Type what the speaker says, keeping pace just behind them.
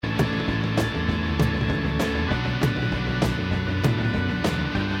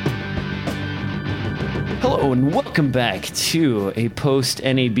Hello and welcome back to a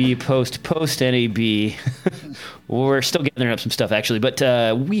post-NAB. We're still gathering up some stuff, actually, but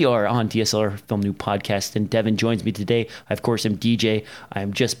we are on DSLR Film New Podcast, and Devin joins me today. I, of course, am DJ.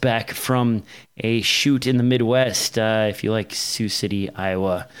 I'm just back from a shoot in the Midwest. If you like Sioux City,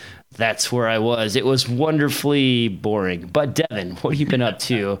 Iowa, that's where I was. It was wonderfully boring. But Devin, what have you been up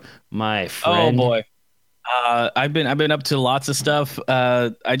to, my friend? Oh, boy. I've been up to lots of stuff.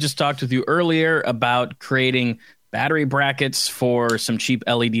 I just talked with you earlier about creating battery brackets for some cheap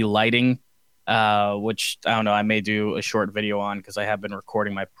LED lighting, which I don't know. I may do a short video on because I have been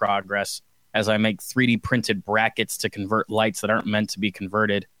recording my progress as I make 3D printed brackets to convert lights that aren't meant to be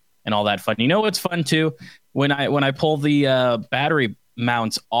converted and all that fun. You know what's fun too? When I pull the battery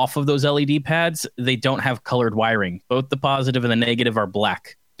mounts off of those LED pads, they don't have colored wiring. Both the positive and the negative are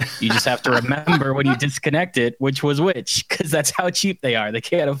black. You just have to remember when you disconnect it, which was which, because that's how cheap they are. They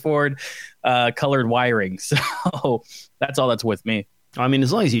can't afford colored wiring. So that's all that's with me. I mean,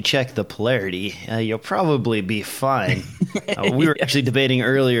 as long as you check the polarity, you'll probably be fine. We were actually debating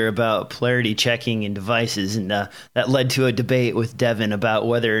earlier about polarity checking in devices, and that led to a debate with Devin about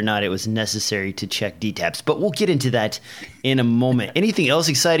whether or not it was necessary to check DTAPs. But we'll get into that in a moment. Anything else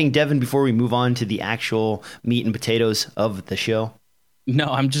exciting, Devin, before we move on to the actual meat and potatoes of the show? No,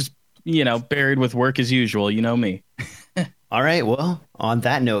 I'm just, buried with work as usual. You know me. All right. Well, on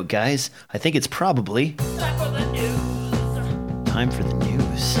that note, guys, I think it's probably time for the news. Time for the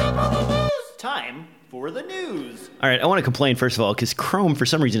news. All right. I want to complain, first of all, because Chrome, for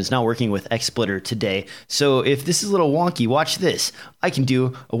some reason, is not working with XSplitter today. So if this is a little wonky, watch this. I can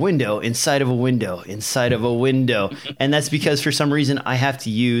do a window inside of a window inside of a window. And that's because, for some reason, I have to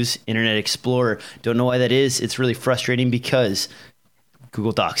use Internet Explorer. Don't know why that is. It's really frustrating because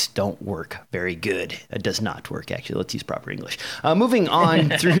Google Docs don't work very good. It does not work, actually. Let's use proper English. Moving on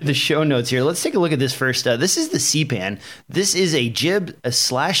through the show notes here. Let's take a look at this first. This is the C-Pan. This is a jib, a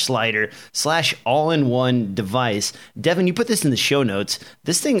slash slider, slash all-in-one device. Devin, you put this in the show notes.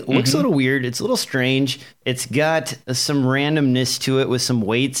 This thing looks a little weird. It's a little strange. It's got some randomness to it with some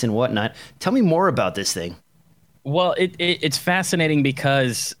weights and whatnot. Tell me more about this thing. Well, it's fascinating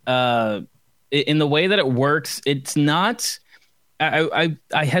because in the way that it works, it's not... I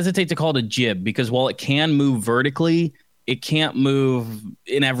hesitate to call it a jib because while it can move vertically, it can't move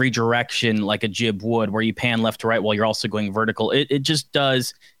in every direction like a jib would, where you pan left to right while you're also going vertical. It just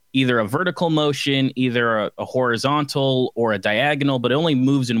does either a vertical motion, either a horizontal or a diagonal, but it only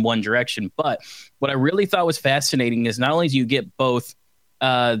moves in one direction. But what I really thought was fascinating is not only do you get both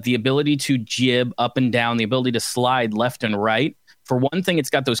the ability to jib up and down, the ability to slide left and right. For one thing, it's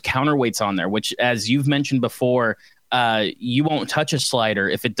got those counterweights on there, which, as you've mentioned before, you won't touch a slider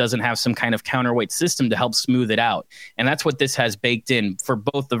if it doesn't have some kind of counterweight system to help smooth it out. And that's what this has baked in for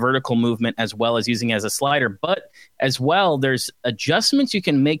both the vertical movement as well as using it as a slider. But as well, there's adjustments you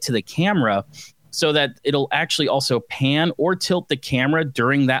can make to the camera so that it'll actually also pan or tilt the camera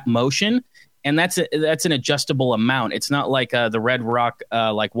during that motion. And that's an adjustable amount. It's not like the Red Rock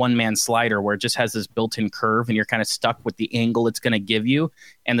like one-man slider where it just has this built-in curve and you're kind of stuck with the angle it's going to give you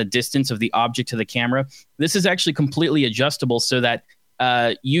and the distance of the object to the camera. This is actually completely adjustable so that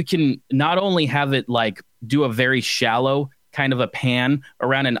you can not only have it like do a very shallow kind of a pan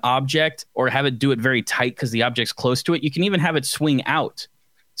around an object or have it do it very tight because the object's close to it. You can even have it swing out.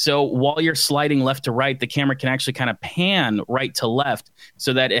 So while you're sliding left to right, the camera can actually kind of pan right to left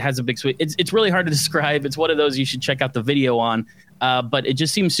so that it has a big swing. It's really hard to describe. It's one of those you should check out the video on. But it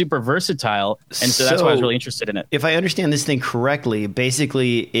just seems super versatile. And so that's why I was really interested in it. If I understand this thing correctly,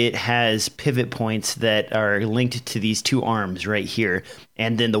 basically it has pivot points that are linked to these two arms right here,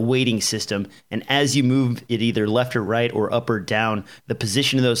 and then the weighting system. And as you move it either left or right or up or down, the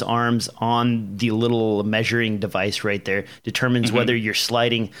position of those arms on the little measuring device right there determines whether you're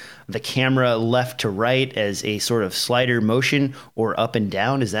sliding the camera left to right as a sort of slider motion or up and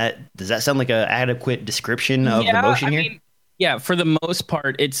down. Does that sound like an adequate description of the motion here? Yeah, for the most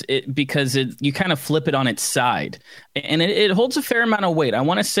part, because you kind of flip it on its side, and it holds a fair amount of weight. I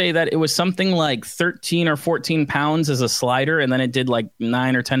want to say that it was something like 13 or 14 pounds as a slider, and then it did like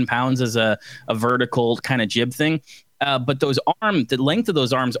 9 or 10 pounds as a vertical kind of jib thing. But the length of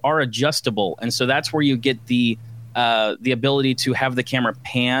those arms are adjustable, and so that's where you get the ability to have the camera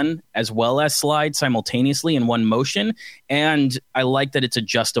pan as well as slide simultaneously in one motion. And I like that it's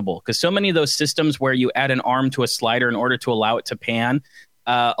adjustable because so many of those systems where you add an arm to a slider in order to allow it to pan,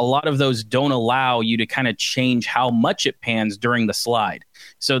 a lot of those don't allow you to kind of change how much it pans during the slide.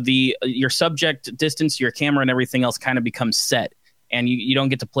 So your subject distance, your camera and everything else kind of becomes set and you don't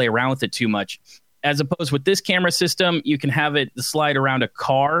get to play around with it too much. as opposed with this camera system, you can have it slide around a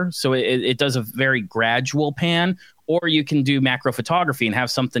car. So it does a very gradual pan, or you can do macro photography and have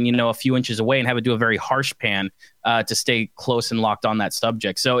something, a few inches away and have it do a very harsh pan to stay close and locked on that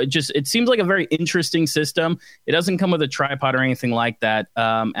subject. So it seems like a very interesting system. It doesn't come with a tripod or anything like that.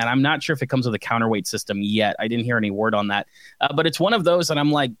 And I'm not sure if it comes with a counterweight system yet. I didn't hear any word on that. But it's one of those that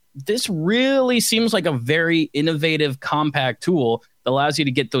I'm like, this really seems like a very innovative, compact tool that allows you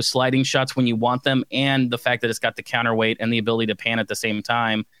to get those sliding shots when you want them. And the fact that it's got the counterweight and the ability to pan at the same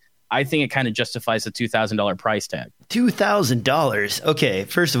time, I think it kind of justifies the $2,000 price tag. $2,000. Okay,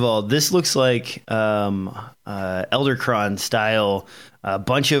 first of all, this looks like Eldercron style, a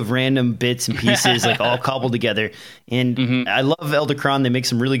bunch of random bits and pieces like all cobbled together. And I love Eldercron. They make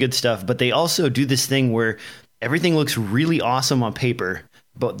some really good stuff, but they also do this thing where everything looks really awesome on paper.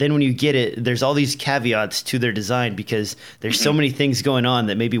 But then when you get it, there's all these caveats to their design because there's so many things going on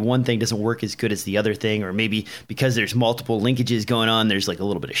that maybe one thing doesn't work as good as the other thing, or maybe because there's multiple linkages going on, there's like a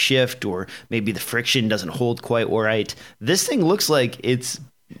little bit of shift, or maybe the friction doesn't hold quite right. This thing looks like it's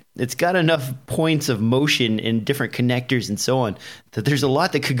got enough points of motion and different connectors and so on that there's a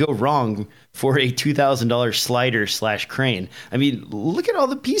lot that could go wrong for a $2,000 slider / crane. I mean, look at all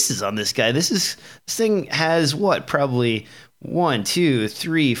the pieces on this guy. This thing has probably 1, 2,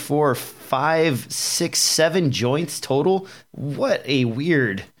 3, 4, 5, 6, 7 joints total. What a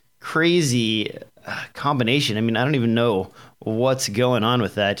weird, crazy combination. I mean, I don't even know what's going on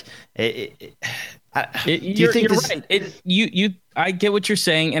with that. You're right. I get what you're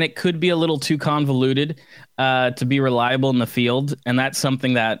saying, and it could be a little too convoluted to be reliable in the field, and that's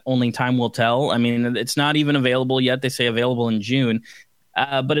something that only time will tell. I mean, it's not even available yet. They say available in June.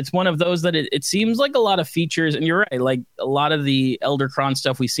 But it's one of those that it seems like a lot of features, and you're right, like a lot of the Eldercron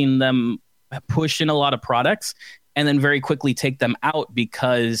stuff, we've seen them push in a lot of products and then very quickly take them out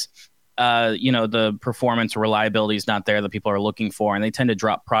because, the performance or reliability is not there that people are looking for, and they tend to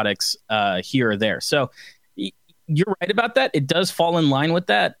drop products here or there. So you're right about that. It does fall in line with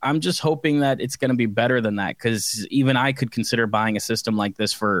that. I'm just hoping that it's going to be better than that, because even I could consider buying a system like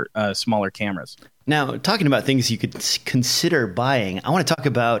this for smaller cameras. Now, talking about things you could consider buying, I want to talk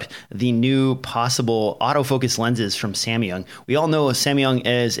about the new possible autofocus lenses from Samyang. We all know Samyang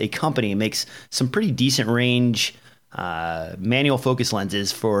as a company makes some pretty decent range manual focus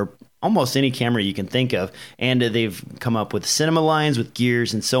lenses for almost any camera you can think of, and they've come up with cinema lines with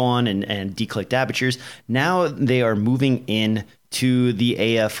gears and so on, and declicked apertures. Now they are moving in to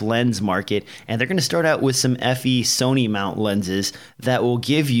the AF lens market, and they're going to start out with some FE Sony mount lenses that will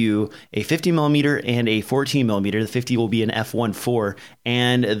give you a 50 millimeter and a 14 millimeter. The 50 will be an f1.4,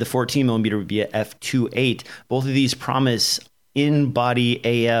 and the 14 millimeter would be a f2.8. Both of these promise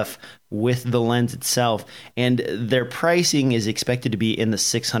in-body AF with the lens itself, and their pricing is expected to be in the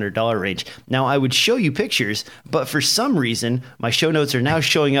 $600 range. Now, I would show you pictures, but for some reason, my show notes are now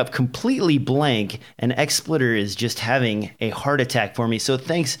showing up completely blank, and XSplitter is just having a heart attack for me. So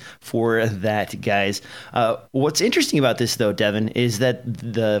thanks for that, guys. What's interesting about this, though, Devin, is that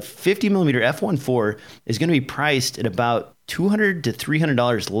the 50 millimeter f1.4 is going to be priced at about $200 to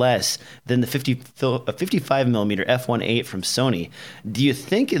 $300 less than the 55 millimeter f1.8 from Sony. Do you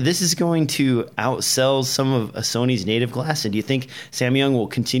think this is going to outsell some of Sony's native glass? And do you think Samyang will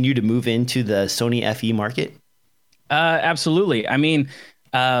continue to move into the Sony FE market? Absolutely. I mean,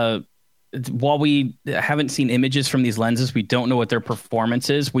 while we haven't seen images from these lenses, we don't know what their performance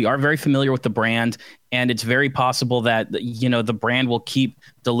is. We are very familiar with the brand, and it's very possible that, the brand will keep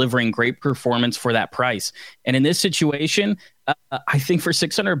delivering great performance for that price. And in this situation, I think for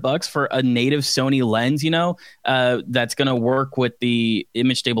 $600 for a native Sony lens, that's going to work with the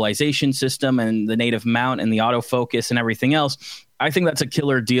image stabilization system and the native mount and the autofocus and everything else, I think that's a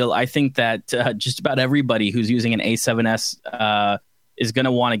killer deal. I think that just about everybody who's using an A7S is going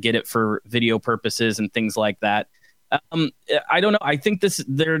to want to get it for video purposes and things like that. I don't know. I think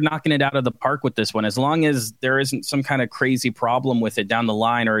they're knocking it out of the park with this one. As long as there isn't some kind of crazy problem with it down the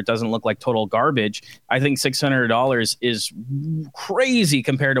line, or it doesn't look like total garbage, I think $600 is crazy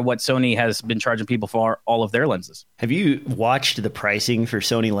compared to what Sony has been charging people for all of their lenses. Have you watched the pricing for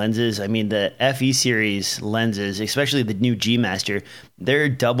Sony lenses? I mean, the FE series lenses, especially the new G Master, they're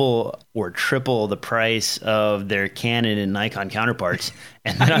double or triple the price of their Canon and Nikon counterparts.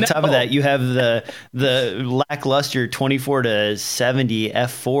 And then on top of that, you have the lackluster 24 to 70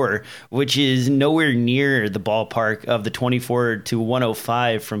 f4, which is nowhere near the ballpark of the 24 to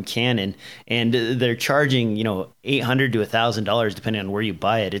 105 from Canon. And they're charging, $800 to $1,000 depending on where you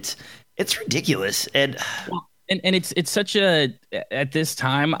buy it. It's ridiculous. And it's such at this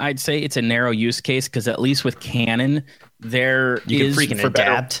time, I'd say it's a narrow use case, because at least with Canon, you can freaking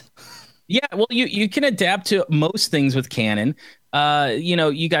adapt. Yeah, well, you can adapt to most things with Canon.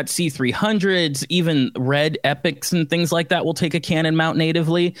 You got C300s, even Red Epics and things like that will take a Canon mount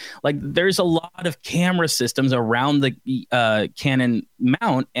natively. Like there's a lot of camera systems around the Canon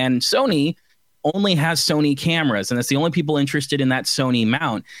mount, and Sony only has Sony cameras, and that's the only people interested in that Sony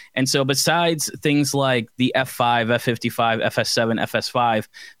mount. And so besides things like the F5, F55, FS7,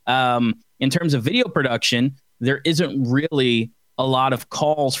 FS5, in terms of video production, there isn't really a lot of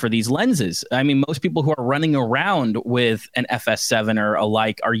calls for these lenses. I mean, most people who are running around with an FS7 or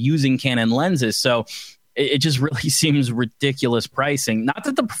alike are using Canon lenses. So it just really seems ridiculous pricing. Not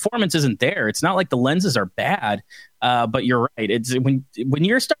that the performance isn't there. It's not like the lenses are bad, but you're right. It's when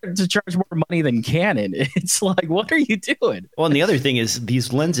you're starting to charge more money than Canon, it's like, what are you doing? Well, and the other thing is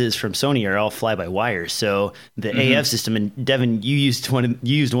these lenses from Sony are all fly-by-wire. So the AF system, and Devin, you used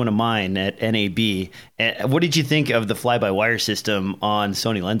one of mine at NAB. What did you think of the fly-by-wire system on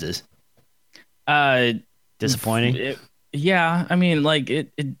Sony lenses? Disappointing. Yeah, I mean, like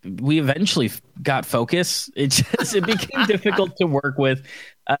we eventually got focus. It became difficult to work with,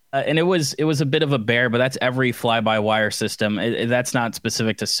 and it was a bit of a bear. But that's every fly-by-wire system. That's not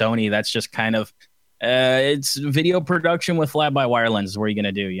specific to Sony. That's just kind of it's video production with fly-by-wire lenses. What are you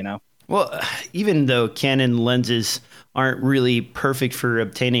gonna do? You know. Well, even though Canon lenses aren't really perfect for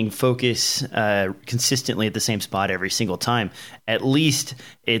obtaining focus consistently at the same spot every single time, at least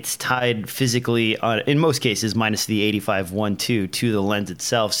it's tied physically, in most cases, minus the 85-1.2 to the lens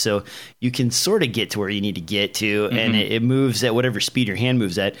itself. So you can sort of get to where you need to get to, and it moves at whatever speed your hand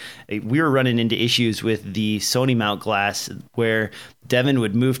moves at. We were running into issues with the Sony mount glass where Devin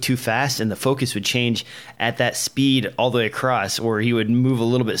would move too fast and the focus would change at that speed all the way across, or he would move a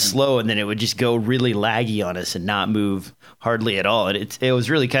little bit slow and then it would just go really laggy on us and not move hardly at all. It was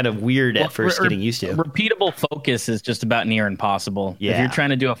really kind of weird at first getting used to. Repeatable focus is just about near impossible. Yeah. If you're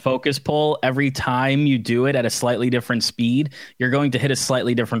trying to do a focus pull, every time you do it at a slightly different speed, you're going to hit a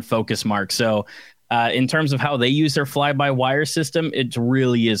slightly different focus mark. So in terms of how they use their fly-by-wire system, it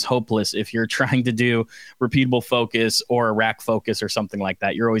really is hopeless if you're trying to do repeatable focus or a rack focus or something like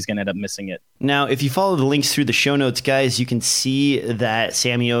that. You're always going to end up missing it. Now, if you follow the links through the show notes, guys, you can see that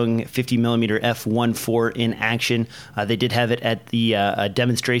Samyang 50mm f1.4 in action. They did have it at the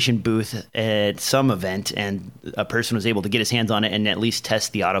demonstration booth at some event, and a person was able to get his hands on it and at least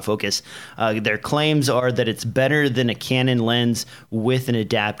test the autofocus. Their claims are that it's better than a Canon lens with an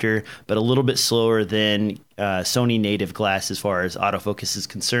adapter, but a little bit slower than Sony native glass as far as autofocus is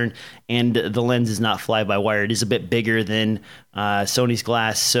concerned, and the lens is not fly-by-wire. It is a bit bigger than Sony's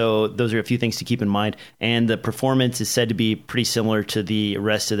glass, so those are a few things to keep in mind, and the performance is said to be pretty similar to the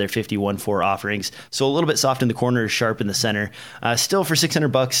rest of their 50-1.4 offerings, so a little bit soft in the corners, sharp in the center. Still, for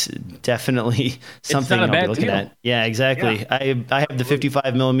 $600, definitely something I'll be looking at. Yeah, exactly. Yeah. I have the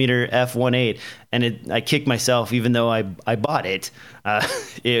 55mm f1.8, and I kicked myself even though I bought it.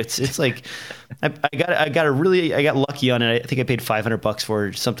 It's like I got lucky on it. I think I paid $500 for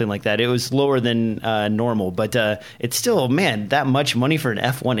it, something like that. It was lower than normal, but it's still, man, that much money for an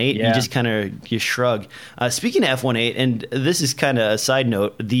f1.8. Yeah. You just kind of shrug. Speaking of f1.8, and this is kind of a side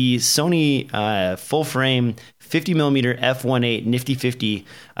note, the Sony full frame 50mm f1.8 Nifty 50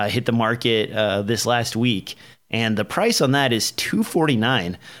 hit the market this last week. And the price on that is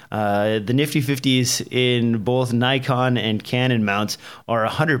 $249. The Nifty 50s in both Nikon and Canon mounts are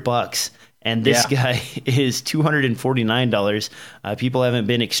 $100. And this guy is $249. People haven't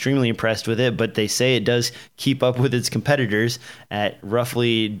been extremely impressed with it, but they say it does keep up with its competitors at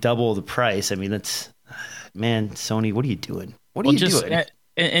roughly double the price. I mean, man, Sony, what are you doing? What are you doing?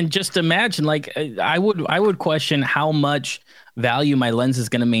 And just imagine, like, I would question how much value my lens is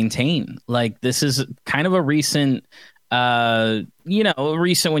going to maintain. Like, this is kind of a recent,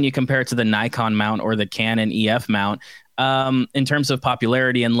 recent when you compare it to the Nikon mount or the Canon EF mount. In terms of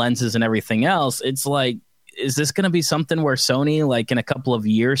popularity and lenses and everything else, it's like, is this going to be something where Sony, like in a couple of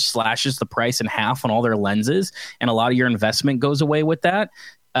years, slashes the price in half on all their lenses, and a lot of your investment goes away with that?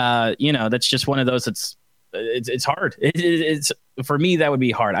 That's just one of those. It's hard. It's for me, that would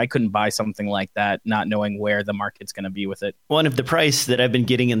be hard. I couldn't buy something like that, not knowing where the market's going to be with it. Well, and if the price that I've been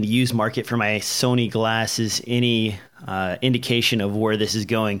getting in the used market for my Sony glass is any indication of where this is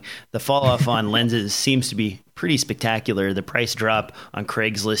going, the fall off on lenses seems to be pretty spectacular. The price drop on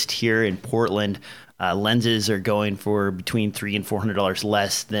Craigslist here in Portland, lenses are going for between $300 and $400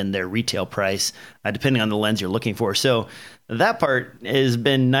 less than their retail price, depending on the lens you're looking for. So that part has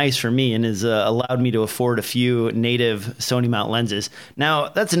been nice for me and has allowed me to afford a few native Sony mount lenses. Now,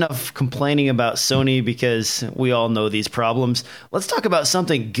 that's enough complaining about Sony because we all know these problems. Let's talk about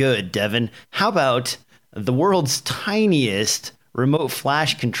something good, Devin. How about the world's tiniest remote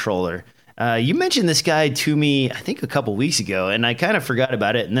flash controller? You mentioned this guy to me, I think a couple weeks ago, and I kind of forgot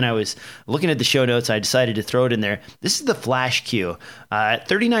about it. And then I was looking at the show notes. I decided to throw it in there. This is the Flash Q. At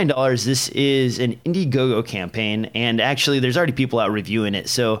 $39, this is an Indiegogo campaign, and actually there's already people out reviewing it.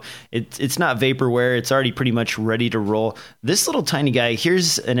 So it's not vaporware. It's already pretty much ready to roll. This little tiny guy,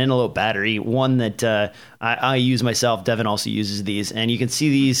 here's an envelope battery, one that I use myself. Devin also uses these, and you can see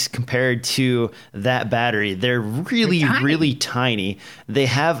these compared to that battery. They're really tiny. They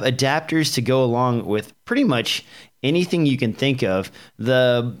have adapters to go along with pretty much anything you can think of.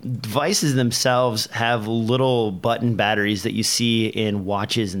 The devices themselves have little button batteries that you see in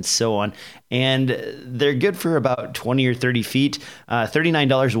watches and so on, and they're good for about 20 or 30 feet.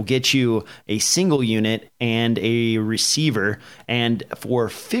 $39 will get you a single unit and a receiver, and for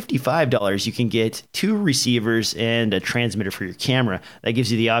 $55 you can get 2 receivers and a transmitter for your camera. That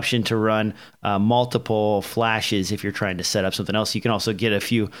gives you the option to run multiple flashes if you're trying to set up something else. You can also get a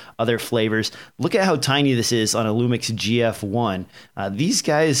few other flavors. Look at how tiny this is on a Lumix GF1. These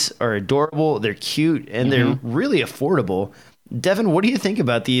guys are adorable, they're cute, and they're really affordable. Devin, what do you think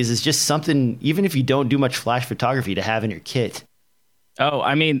about these? Is just something, even if you don't do much flash photography, to have in your kit? Oh,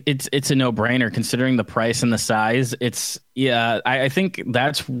 I mean, it's a no-brainer considering the price and the size. I think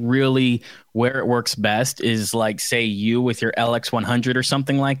that's really where it works best is like, say you with your LX100 or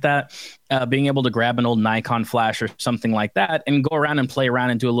something like that, being able to grab an old Nikon flash or something like that and go around and play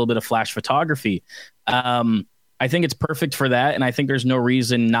around and do a little bit of flash photography. I think it's perfect for that. And I think there's no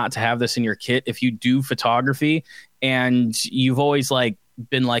reason not to have this in your kit if you do photography and you've always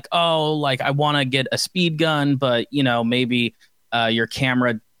been like, oh, I want to get a speed gun, but maybe your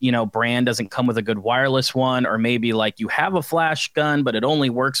camera, brand doesn't come with a good wireless one, or maybe you have a flash gun, but it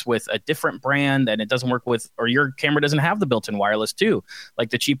only works with a different brand and it doesn't work with, or your camera doesn't have the built-in wireless too. Like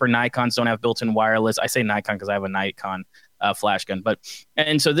the cheaper Nikons don't have built-in wireless. I say Nikon because I have a Nikon flash gun,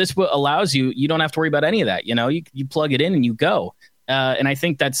 and so this allows you don't have to worry about any of that. You plug it in and you go. And I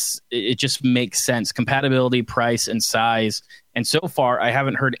think it just makes sense. Compatibility, price, and size. And so far, I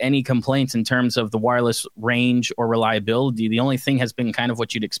haven't heard any complaints in terms of the wireless range or reliability. The only thing has been kind of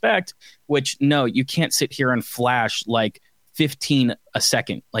what you'd expect, which, no, you can't sit here and flash 15 a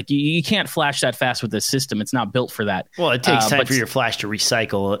second. You can't flash that fast with this system. It's not built for that. Well, it takes time for your flash to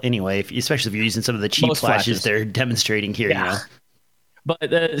recycle anyway, especially if you're using some of the cheap flashes they're demonstrating here. Yeah.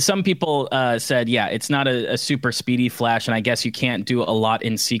 But some people said, it's not a super speedy flash, and I guess you can't do a lot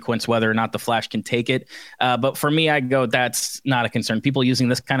in sequence, whether or not the flash can take it. But for me, I go, that's not a concern. People using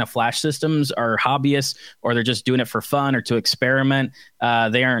this kind of flash systems are hobbyists, or they're just doing it for fun or to experiment.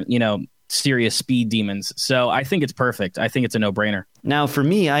 They aren't, serious speed demons. So I think it's perfect. I think it's a no-brainer. Now, for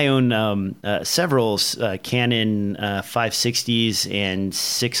me, I own several Canon 560s and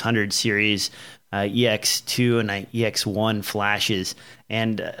 600 series EX2 and EX1 flashes,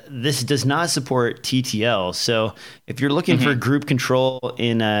 and this does not support TTL. So if you're looking for group control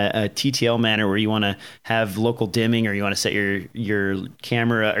in a TTL manner where you want to have local dimming, or you want to set your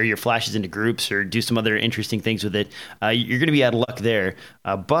camera or your flashes into groups or do some other interesting things with it, you're going to be out of luck there.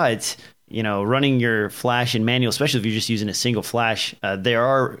 But running your flash in manual, especially if you're just using a single flash, there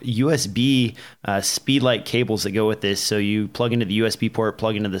are USB speedlight cables that go with this. So you plug into the USB port,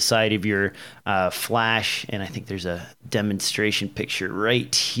 plug into the side of your flash, and I think there's a demonstration picture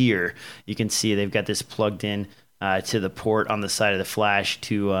right here. You can see they've got this plugged in to the port on the side of the flash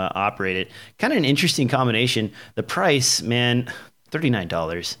to operate it. Kind of an interesting combination. The price, man,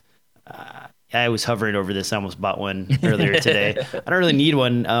 $39. I was hovering over this. I almost bought one earlier today. I don't really need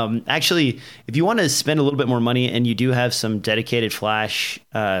one. Actually, if you want to spend a little bit more money and you do have some dedicated flash,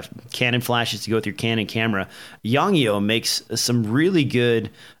 Canon flashes to go with your Canon camera, Yongyo makes some really good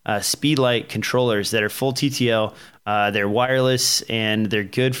speedlight controllers that are full TTL. They're wireless and they're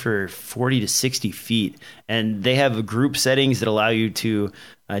good for 40 to 60 feet. And they have group settings that allow you to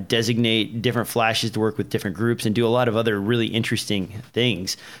designate different flashes to work with different groups and do a lot of other really interesting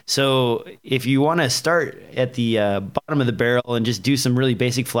things. So if you want to start at the bottom of the barrel and just do some really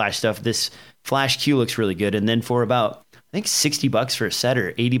basic flash stuff, this Flash Q looks really good. And then for about, I think, $60 for a set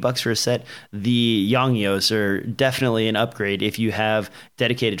or $80 for a set, the Yongyos are definitely an upgrade if you have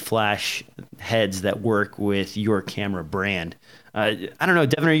dedicated flash heads that work with your camera brand. I don't know,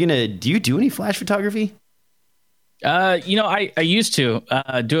 Devin, do you do any flash photography? I used to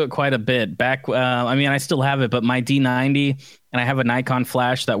do it quite a bit back. I still have it, but my D90, and I have a Nikon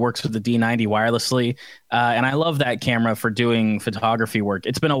flash that works with the D90 wirelessly. And I love that camera for doing photography work.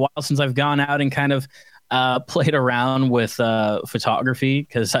 It's been a while since I've gone out and kind of played around with photography,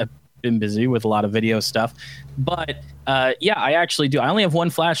 because I've been busy with a lot of video stuff. But yeah, I actually do. I only have one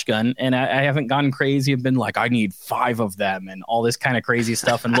flash gun, and I haven't gone crazy. I've been like, I need 5 of them and all this kind of crazy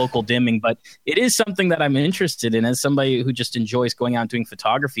stuff and local dimming. But it is something that I'm interested in as somebody who just enjoys going out and doing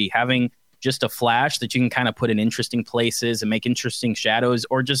photography, having just a flash that you can kind of put in interesting places and make interesting shadows,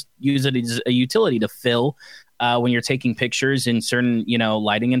 or just use it as a utility to fill when you're taking pictures in certain,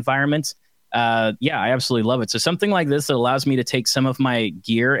 lighting environments. Yeah, I absolutely love it. So something like this that allows me to take some of my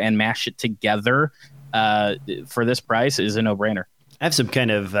gear and mash it together for this price is a no-brainer. I have some kind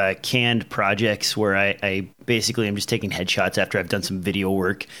of canned projects where I basically am just taking headshots after I've done some video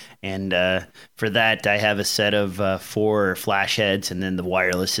work. And for that, I have a set of 4 flash heads and then the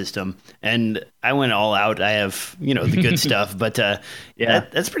wireless system. And I went all out. I have, the good stuff. But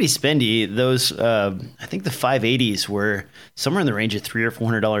that's pretty spendy. Those, I think the 580s were somewhere in the range of $300 or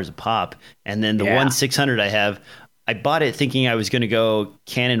 $400 a pop. And then the 1-600 I bought it thinking I was going to go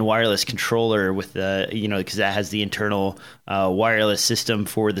Canon wireless controller with the, because that has the internal wireless system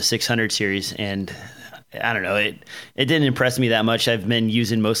for the 600 series. And I don't know, it didn't impress me that much. I've been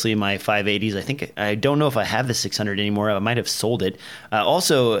using mostly my 580s. I don't know if I have the 600 anymore. I might have sold it.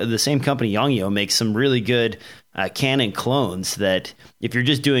 Also, the same company, Yongyo, makes some really good Canon clones that if you're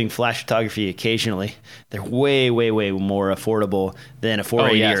just doing flash photography occasionally, they're way, way, way more affordable than a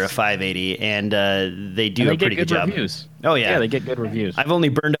 480 or a 580, and they do a pretty good job. Reviews. Oh yeah, they get good reviews. I've only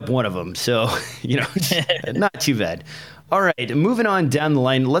burned up one of them, so not too bad. All right, moving on down the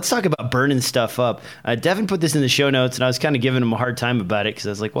line, let's talk about burning stuff up. Devin put this in the show notes, and I was kind of giving him a hard time about it because I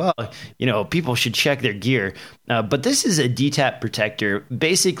was like, well, people should check their gear. But this is a DTAP protector.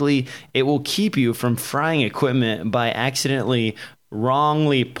 Basically, it will keep you from frying equipment by accidentally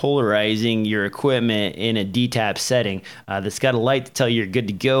wrongly polarizing your equipment in a DTAP setting that's got a light to tell you you're good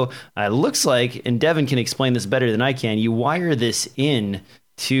to go. Looks like, and Devin can explain this better than I can, you wire this in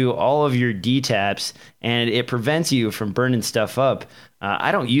to all of your DTAPs, and it prevents you from burning stuff up.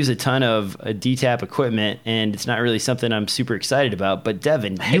 I don't use a ton of DTAP equipment, and it's not really something I'm super excited about, but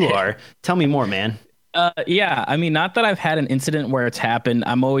Devin, you are. Tell me more, man. Yeah, I mean, not that I've had an incident where it's happened.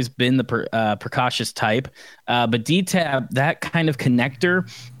 I'm always been the precautious type, but DTAP, that kind of connector,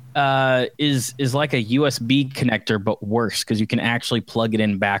 is like a USB connector, but worse because you can actually plug it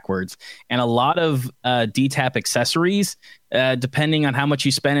in backwards. And a lot of DTAP accessories, depending on how much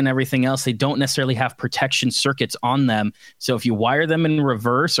you spend and everything else, they don't necessarily have protection circuits on them. So if you wire them in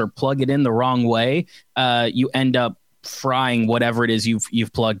reverse or plug it in the wrong way, you end up frying whatever it is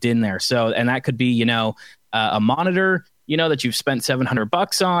you've plugged in there. So, and that could be, a monitor, that you've spent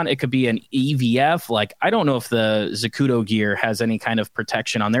 $700 on. It could be an EVF. Like, I don't know if the Zacuto gear has any kind of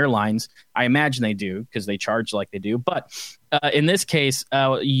protection on their lines. I imagine they do because they charge like they do. But in this case,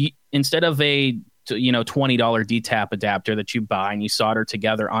 instead of a $20 DTAP adapter that you buy and you solder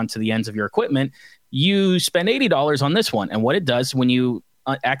together onto the ends of your equipment, you spend $80 on this one. And what it does when you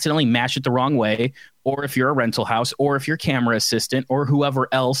accidentally mash it the wrong way, or if you're a rental house, or if your camera assistant or whoever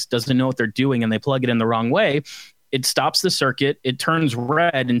else doesn't know what they're doing and they plug it in the wrong way, it stops the circuit, it turns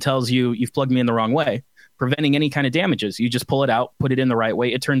red and tells you you've plugged me in the wrong way, preventing any kind of damages. You just pull it out, put it in the right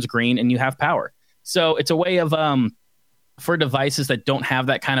way, it turns green, and you have power. So it's a way of, for devices that don't have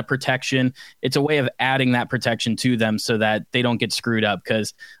that kind of protection, it's a way of adding that protection to them so that they don't get screwed up.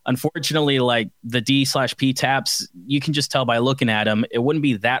 Because unfortunately, like the D/P taps, you can just tell by looking at them, it wouldn't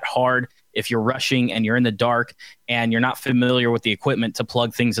be that hard if you're rushing and you're in the dark and you're not familiar with the equipment to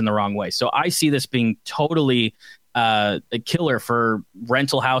plug things in the wrong way. So I see this being totally a killer for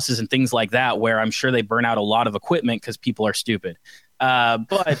rental houses and things like that, where I'm sure they burn out a lot of equipment because people are stupid.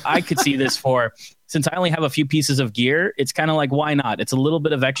 But I could see this since I only have a few pieces of gear, it's kind of like, why not? It's a little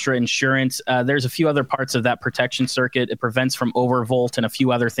bit of extra insurance. There's a few other parts of that protection circuit. It prevents from overvolt and a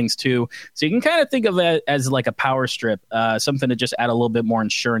few other things too. So you can kind of think of it as like a power strip, something to just add a little bit more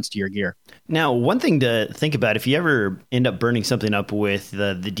insurance to your gear. Now, one thing to think about, if you ever end up burning something up with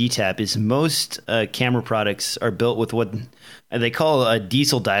the DTAP, is most camera products are built with what they call a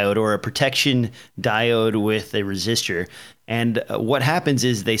diesel diode, or a protection diode with a resistor. And what happens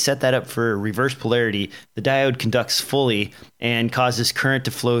is they set that up for reverse polarity. The diode conducts fully and causes current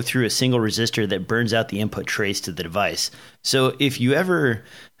to flow through a single resistor that burns out the input trace to the device. So if you ever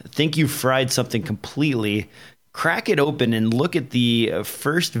think you've fried something completely, crack it open and look at the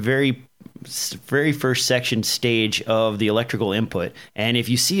first very very first section stage of the electrical input. And if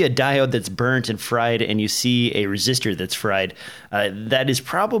you see a diode that's burnt and fried and you see a resistor that's fried, that is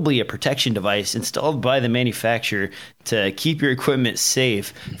probably a protection device installed by the manufacturer to keep your equipment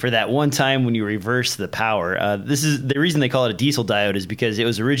safe for that one time when you reverse the power. This is the reason they call it a diesel diode, is because it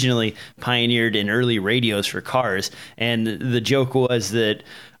was originally pioneered in early radios for cars. And the joke was that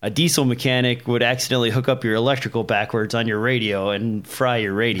a diesel mechanic would accidentally hook up your electrical backwards on your radio and fry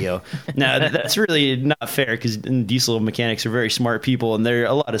your radio. Now, that's really not fair, because diesel mechanics are very smart people, and there are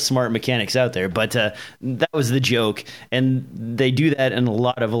a lot of smart mechanics out there. But that was the joke. And they do that in a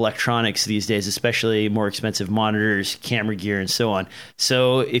lot of electronics these days, especially more expensive monitors, camera gear, and so on.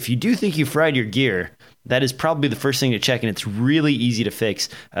 So if you do think you fried your gear, that is probably the first thing to check, and it's really easy to fix.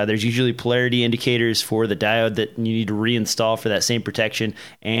 There's usually polarity indicators for the diode that you need to reinstall for that same protection,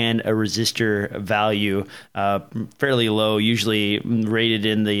 and a resistor value fairly low, usually rated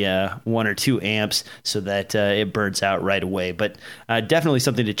in the 1 or 2 amps, so that it burns out right away. But definitely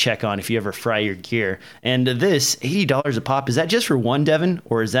something to check on if you ever fry your gear. And this, $80 a pop, is that just for one, Devin?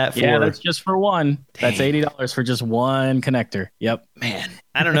 Or is that for... Yeah, that's just for one. Dang. That's $80 for just one connector. Yep. Man,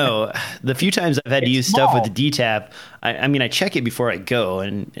 I don't know. The few times I've had to use stuff with the DTAP, I mean, I check it before I go,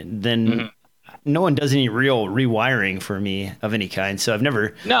 and then no one does any real rewiring for me of any kind. So I've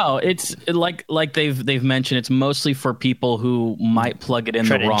never. No, it's like they've mentioned, it's mostly for people who might plug it in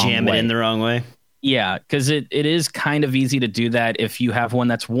the wrong way. Try to jam it in the wrong way. Yeah, because it is kind of easy to do that if you have one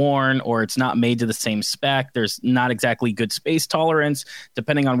that's worn or it's not made to the same spec. There's not exactly good space tolerance,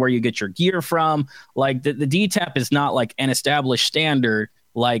 depending on where you get your gear from. Like the DTAP is not like an established standard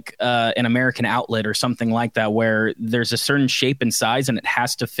like an American Outlet or something like that, where there's a certain shape and size and it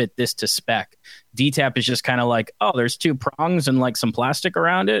has to fit this to spec. DTAP is just kind of like, oh, there's 2 prongs and like some plastic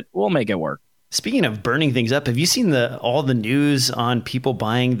around it. We'll make it work. Speaking of burning things up, have you seen all the news on people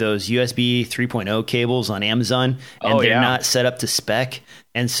buying those USB 3.0 cables on Amazon, and they're not set up to spec,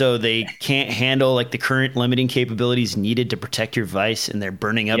 and so they can't handle like the current limiting capabilities needed to protect your device, and they're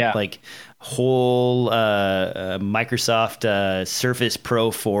burning up like whole Microsoft Surface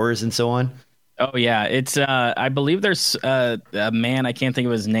Pro 4s and so on? Oh, yeah. It's I believe there's a man, I can't think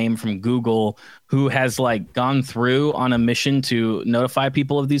of his name, from Google, who has like gone through on a mission to notify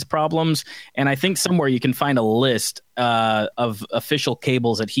people of these problems. And I think somewhere you can find a list of official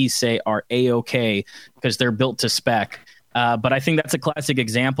cables that he say are A-OK because they're built to spec. But I think that's a classic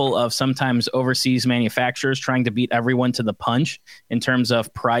example of sometimes overseas manufacturers trying to beat everyone to the punch in terms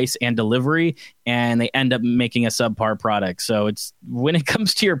of price and delivery, and they end up making a subpar product. So it's when it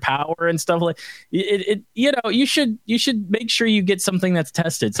comes to your power and stuff like it, you should make sure you get something that's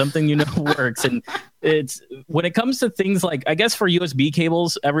tested, something works. And it's when it comes to things like, I guess for USB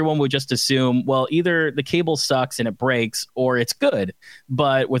cables, everyone would just assume, well, either the cable sucks and it breaks or it's good.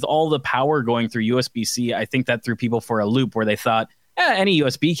 But with all the power going through USB-C, I think that threw people for a loop where they thought, any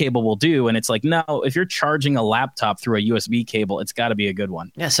USB cable will do. And it's like, no, if you're charging a laptop through a USB cable, it's got to be a good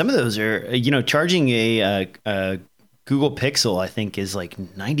one. Yeah, some of those are, charging a Google Pixel, I think, is like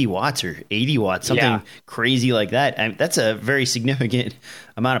 90 watts or 80 watts, something crazy like that. That's a very significant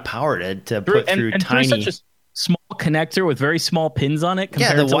amount of power to put through tiny. Through such a small connector with very small pins on it.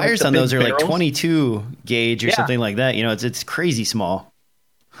 Yeah, the wires on those are barrels. like 22 gauge or something like that. It's crazy small.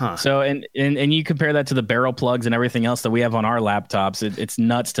 Huh. So and you compare that to the barrel plugs and everything else that we have on our laptops. It's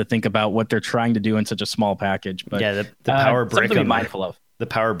nuts to think about what they're trying to do in such a small package. But yeah, the power brick something to be mindful of. The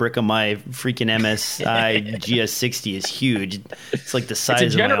power brick on my freaking MSI GS60 is huge. It's like the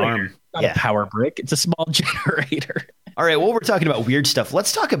size of my arm. Not a power brick. It's a small generator. All right, well, we're talking about weird stuff.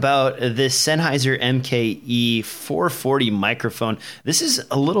 Let's talk about this Sennheiser MKE 440 microphone. This is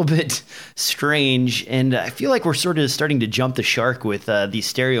a little bit strange, and I feel like we're sort of starting to jump the shark with these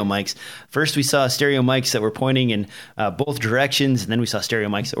stereo mics. First, we saw stereo mics that were pointing in both directions, and then we saw stereo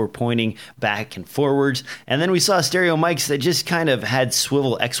mics that were pointing back and forwards, and then we saw stereo mics that just kind of had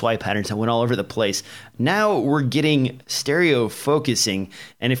swivel XY patterns that went all over the place. Now we're getting stereo focusing,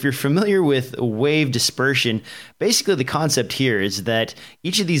 and if you're familiar with wave dispersion, basically the concept here is that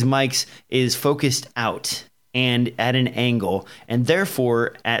each of these mics is focused out and at an angle, and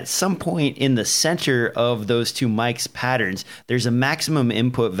therefore at some point in the center of those two mics patterns, there's a maximum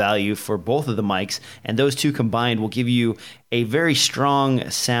input value for both of the mics, and those two combined will give you a very strong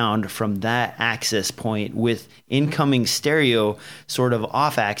sound from that access point, with incoming stereo sort of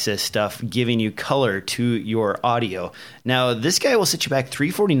off-axis stuff giving you color to your audio. Now, this guy will set you back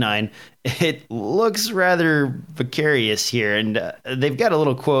 $349, it looks rather precarious here. And they've got a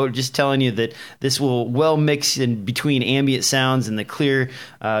little quote just telling you that this will well mix in between ambient sounds and the clear,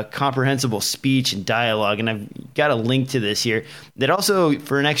 comprehensible speech and dialogue. And I've got a link to this here. That also,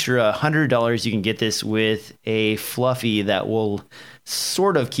 for an extra $100, you can get this with a fluffy that will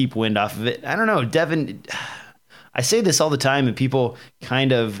sort of keep wind off of it. I don't know, Devin. I say this all the time, and people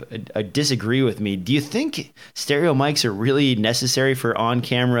kind of disagree with me. Do you think stereo mics are really necessary for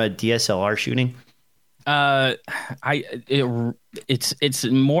on-camera DSLR shooting? It's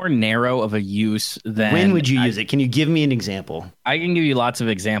more narrow of a use than. When would you use it? Can you give me an example? I can give you lots of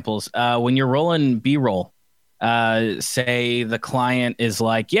examples. When you're rolling B-roll, say the client is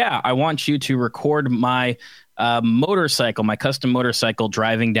like, "Yeah, I want you to record my motorcycle, my custom motorcycle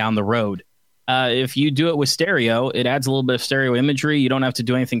driving down the road." If you do it with stereo, it adds a little bit of stereo imagery. You don't have to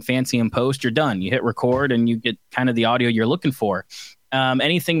do anything fancy in post. You're done. You hit record and you get kind of the audio you're looking for.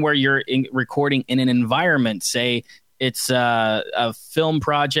 Anything where you're recording in an environment, say it's a film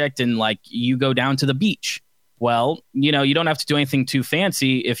project and like you go down to the beach. Well, you don't have to do anything too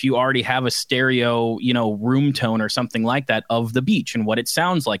fancy if you already have a stereo, room tone or something like that of the beach and what it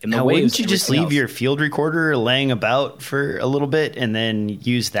sounds like. And the waves. Wouldn't you just leave your field recorder laying about for a little bit and then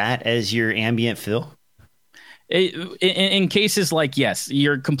use that as your ambient fill? In cases like, yes,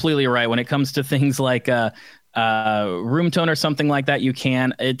 you're completely right. When it comes to things like room tone or something like that, you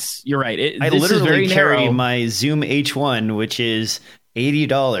can. You're right. I literally carry my Zoom H1, which is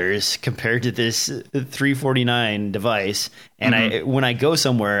 $80 compared to this $349 device. And when I go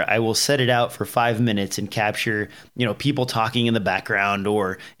somewhere, I will set it out for 5 minutes and capture, people talking in the background,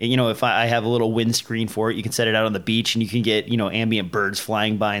 or, if I have a little windscreen for it, you can set it out on the beach and you can get, ambient birds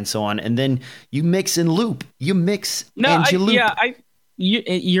flying by and so on. And then you mix and loop. You mix and you loop. Yeah,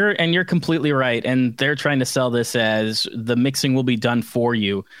 You're completely right, and they're trying to sell this as the mixing will be done for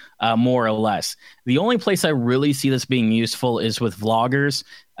you, more or less. The only place I really see this being useful is with vloggers,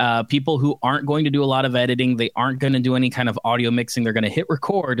 people who aren't going to do a lot of editing. They aren't going to do any kind of audio mixing. They're going to hit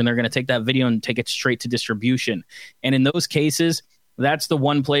record, and they're going to take that video and take it straight to distribution. And in those cases, that's the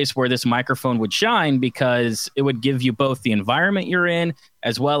one place where this microphone would shine, because it would give you both the environment you're in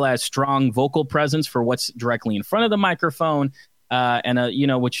as well as strong vocal presence for what's directly in front of the microphone.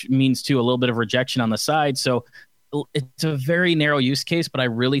 Which means too a little bit of rejection on the side. So it's a very narrow use case, but I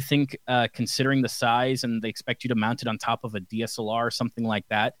really think considering the size and they expect you to mount it on top of a DSLR or something like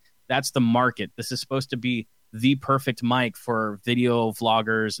that, that's the market. This is supposed to be the perfect mic for video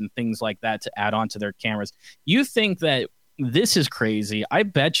vloggers and things like that to add on to their cameras. You think that this is crazy? I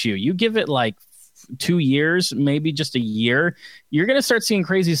bet you give it like 2 years, maybe just a year, you're going to start seeing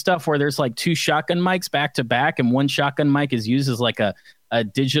crazy stuff where there's like 2 shotgun mics back to back, and one shotgun mic is used as like a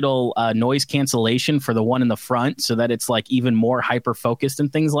digital noise cancellation for the one in the front, so that it's like even more hyper focused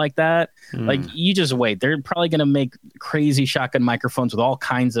and things like that. Like, you just wait. They're probably going to make crazy shotgun microphones with all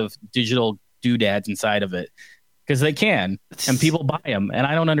kinds of digital doodads inside of it, because they can, and people buy them, and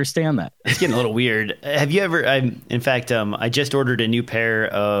I don't understand that. It's getting a little weird. Have you ever? I just ordered a new pair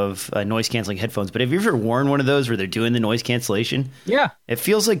of noise canceling headphones. But have you ever worn one of those where they're doing the noise cancellation? Yeah, it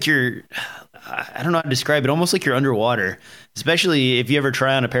feels like you're. I don't know how to describe it. Almost like you're underwater. Especially if you ever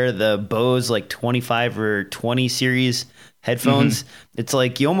try on a pair of the Bose like 25 or 20 series headphones. It's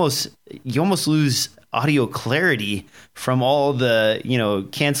like you almost lose audio clarity from all the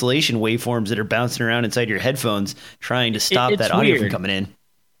cancellation waveforms that are bouncing around inside your headphones trying to stop that audio from coming in.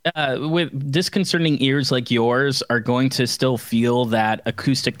 With disconcerting ears like yours are going to still feel that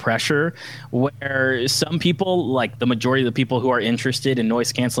acoustic pressure, where some people, like the majority of the people who are interested in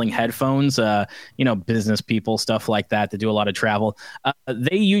noise canceling headphones, business people, stuff like that do a lot of travel,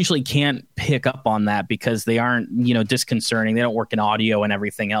 they usually can't pick up on that because they aren't, disconcerting. They don't work in audio and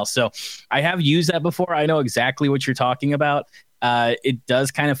everything else. So I have used that before. I know exactly what you're talking about. It does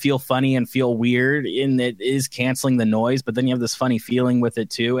kind of feel funny and feel weird, and it is canceling the noise, but then you have this funny feeling with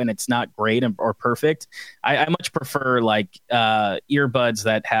it too, and it's not great or perfect. I much prefer like earbuds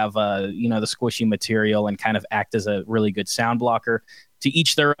that have the squishy material and kind of act as a really good sound blocker. To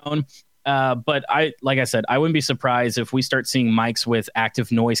each their own. But like I said, I wouldn't be surprised if we start seeing mics with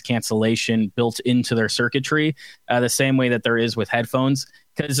active noise cancellation built into their circuitry, the same way that there is with headphones.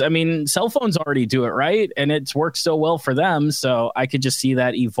 Because, cell phones already do it, right? And it's worked so well for them. So I could just see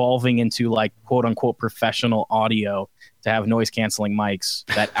that evolving into like quote unquote professional audio to have noise canceling mics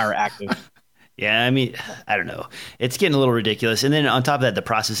that are active. Yeah, I mean, I don't know. It's getting a little ridiculous. And then on top of that, the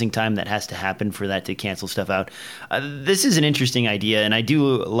processing time that has to happen for that to cancel stuff out. This is an interesting idea, and I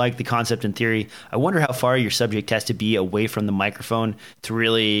do like the concept in theory. I wonder how far your subject has to be away from the microphone to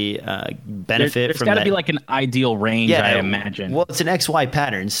really benefit There's from got that. to be like an ideal range, I imagine. Well, it's an XY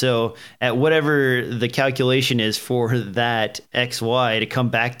pattern. So at whatever the calculation is for that XY to come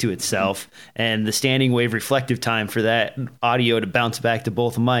back to itself, and the standing wave reflective time for that audio to bounce back to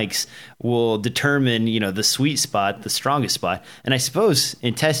both mics will determine, the sweet spot, the strongest spot. And I suppose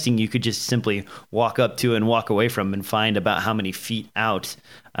in testing, you could just simply walk up to and walk away from and find about how many feet out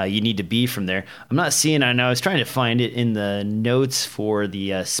you need to be from there. I'm not seeing, I know I was trying to find it in the notes for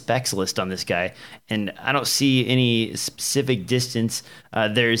the specs list on this guy, and I don't see any specific distance.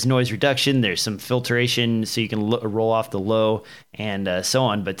 There's noise reduction, there's some filtration so you can roll off the low and so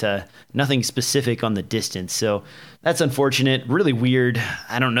on, but nothing specific on the distance. So that's unfortunate, really weird.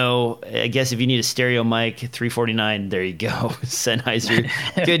 I don't know. I guess if you need a stereo mic, 349, there you go. Sennheiser,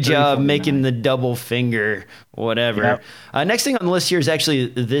 good job making the double finger, whatever. Yep. Next thing on the list here is actually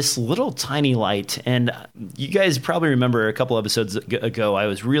this little tiny light. And you guys probably remember a couple episodes ago, I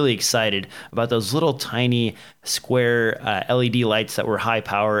was really excited about those little tiny square LED lights that were high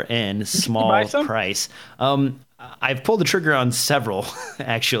power and small price. I've pulled the trigger on several,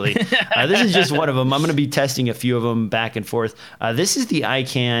 actually. This is just one of them. I'm going to be testing a few of them back and forth. This is the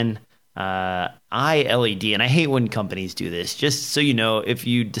ICANN iLED, and I hate when companies do this. Just so you know, if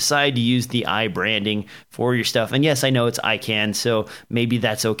you decide to use the I branding for your stuff, and yes, I know it's ICANN, so maybe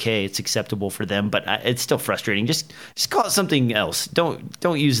that's okay. It's acceptable for them, but it's still frustrating. Just call it something else. Don't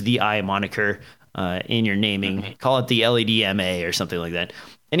use the I moniker in your naming. Mm-hmm. Call it the LED MA or something like that.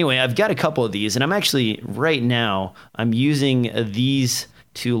 Anyway, I've got a couple of these, and I'm actually, right now, I'm using these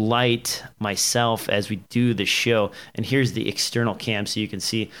to light myself as we do the show. And here's the external cam so you can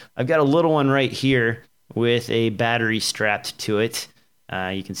see. I've got a little one right here with a battery strapped to it.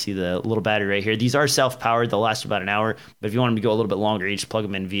 You can see the little battery right here. These are self-powered. They'll last about an hour, but if you want them to go a little bit longer, you just plug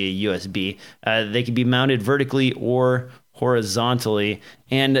them in via USB. They can be mounted vertically or horizontally.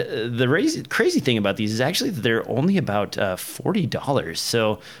 And the crazy thing about these is actually that they're only about $40.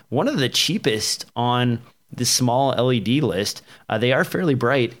 So one of the cheapest on the small LED list. They are fairly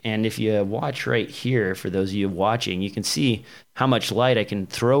bright. And if you watch right here, for those of you watching, you can see how much light I can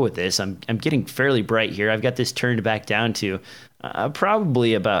throw with this. I'm getting fairly bright here. I've got this turned back down to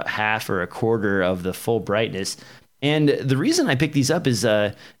probably about half or a quarter of the full brightness. And the reason I picked these up is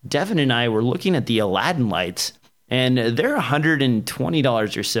Devin and I were looking at the Aladdin lights, and they're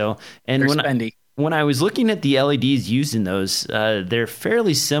 $120 or so. And when I was looking at the LEDs used in those, they're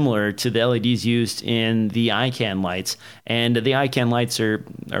fairly similar to the LEDs used in the ICANN lights, and the ICANN lights are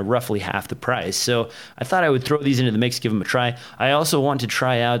roughly half the price. So I thought I would throw these into the mix, give them a try. I also want to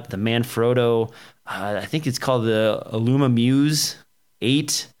try out the Manfrotto, I think it's called the Illuma Muse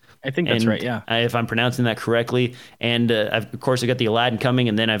 8. I think that's right, yeah. If I'm pronouncing that correctly. And of course, I got the Aladdin coming,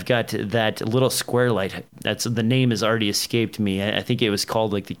 and then I've got that little square light. The name has already escaped me. I think it was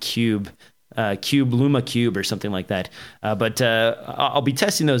called like the Luma Cube or something like that. But I'll be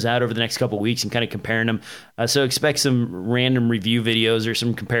testing those out over the next couple of weeks and kind of comparing them. So expect some random review videos or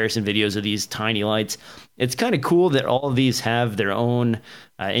some comparison videos of these tiny lights. It's kind of cool that all of these have their own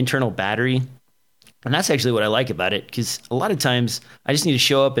internal battery. And that's actually what I like about it, because a lot of times I just need to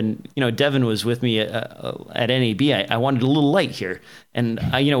show up, and, Devin was with me at NAB. I wanted a little light here. And,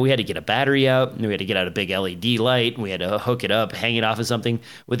 we had to get a battery out, and we had to get out a big LED light, and we had to hook it up, hang it off of something.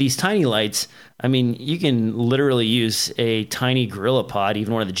 With these tiny lights, you can literally use a tiny Gorilla Pod,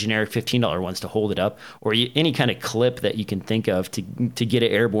 even one of the generic $15 ones, to hold it up, or any kind of clip that you can think of to get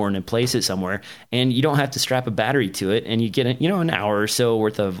it airborne and place it somewhere. And you don't have to strap a battery to it, and you get an hour or so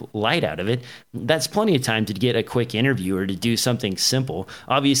worth of light out of it. That's plenty of time to get a quick interview or to do something simple.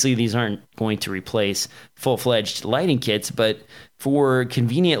 Obviously, these aren't going to replace full-fledged lighting kits, but for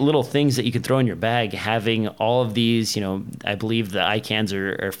convenient little things that you can throw in your bag, having all of these, I believe the ICANNs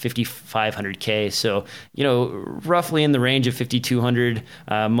are 5,500K. So, roughly in the range of 5,200.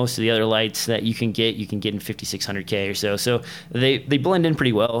 Most of the other lights that you can get in 5,600K or so. So they blend in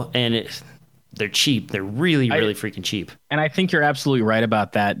pretty well, and they're cheap. They're really freaking cheap. And I think you're absolutely right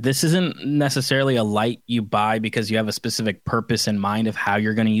about that. This isn't necessarily a light you buy because you have a specific purpose in mind of how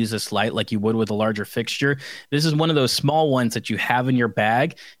you're going to use this light like you would with a larger fixture. This is one of those small ones that you have in your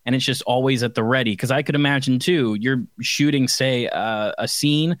bag, and it's just always at the ready. Because I could imagine, too, you're shooting, say, a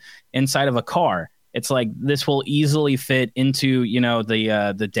scene inside of a car. It's like this will easily fit into,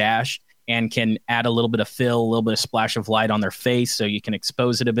 the dash. and can add a little bit of fill, a little bit of splash of light on their face so you can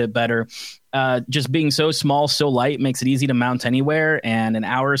expose it a bit better. Just being so small, so light makes it easy to mount anywhere, and an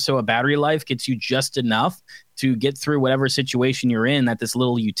hour or so of battery life gets you just enough to get through whatever situation you're in that this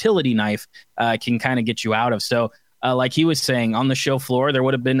little utility knife can kind of get you out of. So like he was saying, on the show floor, there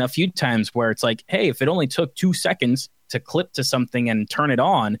would have been a few times where it's like, hey, if it only took 2 seconds to clip to something and turn it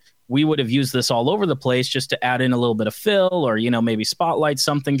on, we would have used this all over the place just to add in a little bit of fill or, maybe spotlight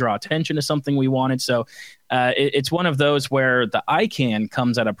something, draw attention to something we wanted. So it's one of those where the iCan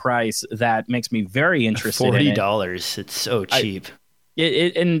comes at a price that makes me very interested in it. $40. It's so cheap.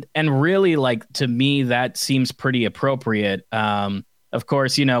 And really, like, to me, that seems pretty appropriate. Of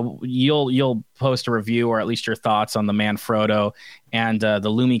course, you'll post a review or at least your thoughts on the Manfrotto and the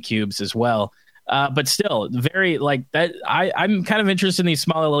Lumi Cubes as well. But still, very like that. I'm kind of interested in these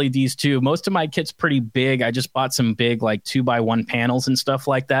small LEDs too. Most of my kit's pretty big. I just bought some big like 2x1 panels and stuff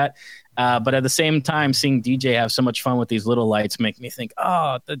like that. But at the same time, seeing DJ have so much fun with these little lights make me think,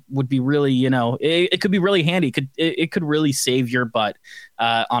 oh, that would be really, it could be really handy. It could really save your butt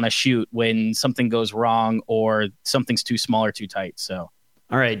on a shoot when something goes wrong or something's too small or too tight. So,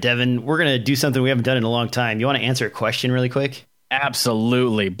 all right, Devin, we're gonna do something we haven't done in a long time. You want to answer a question really quick?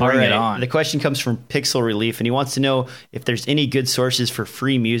 Absolutely. Bring it on. The question comes from Pixel Relief, and he wants to know if there's any good sources for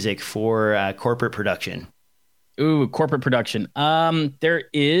free music for corporate production. Ooh, corporate production. There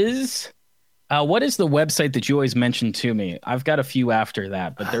is. What is the website that you always mention to me? I've got a few after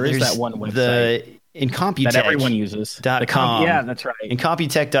that, but there is that one website. Incompetech. That everyone uses. .com. Yeah, that's right.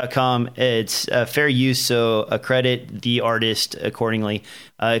 Incompetech.com. It's fair use, so accredit the artist accordingly.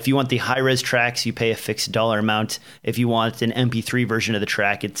 If you want the high-res tracks, you pay a fixed dollar amount. If you want an MP3 version of the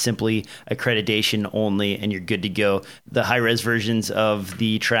track, it's simply accreditation only, and you're good to go. The high-res versions of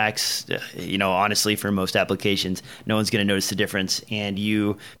the tracks, honestly, for most applications, no one's going to notice the difference, and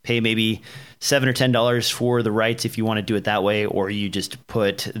you pay maybe $7 or $10 for the rights if you want to do it that way, or you just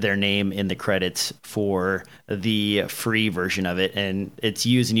put their name in the credits for the free version of it, and it's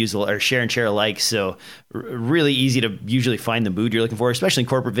use and use or share and share alike. So really easy to usually find the mood you're looking for, especially in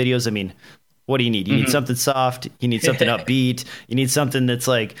corporate videos. I mean, what do you need? You need something soft. You need something upbeat. You need something that's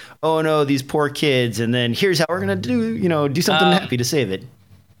like, oh no, these poor kids, and then here's how we're gonna do something happy to save it.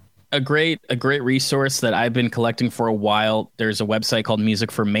 A great resource that I've been collecting for a while. There's a website called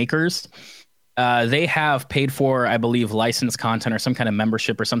Music for Makers. They have paid for, I believe, licensed content or some kind of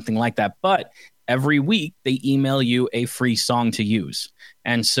membership or something like that. But every week they email you a free song to use.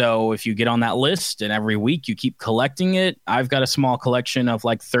 And so if you get on that list and every week you keep collecting it, I've got a small collection of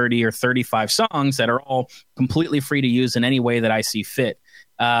like 30 or 35 songs that are all completely free to use in any way that I see fit.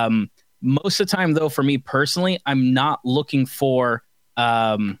 Most of the time, though, for me personally, I'm not looking for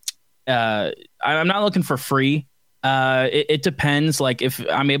free. It depends. Like if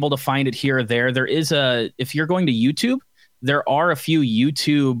I'm able to find it here or there, if you're going to YouTube, there are a few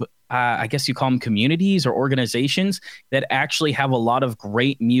YouTube, I guess you call them communities or organizations that actually have a lot of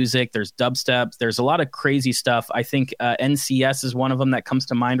great music. There's dubstep. There's a lot of crazy stuff. I think NCS is one of them that comes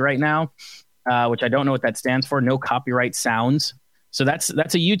to mind right now, which I don't know what that stands for. No Copyright Sounds. So that's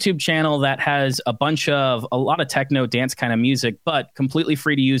a YouTube channel that has a lot of techno dance kind of music, but completely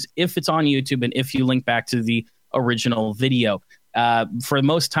free to use if it's on YouTube and if you link back to the original video. For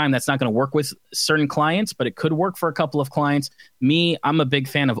most time, that's not going to work with certain clients, but it could work for a couple of clients. I'm a big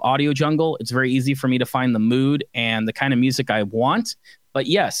fan of Audio Jungle. It's very easy for me to find the mood and the kind of music I want. But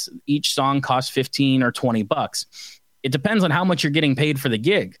yes, each song costs $15 or $20. It depends on how much you're getting paid for the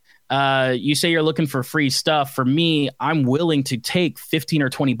gig. You say you're looking for free stuff. For me, I'm willing to take $15 or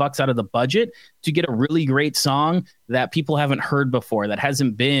 $20 out of the budget to get a really great song that people haven't heard before, that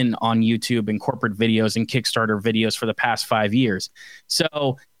hasn't been on YouTube and corporate videos and Kickstarter videos for the past 5 years.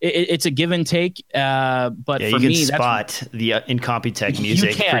 So it's a give and take. But for me, you can spot the Incompetech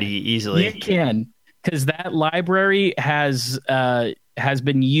music pretty easily. You can, because that library has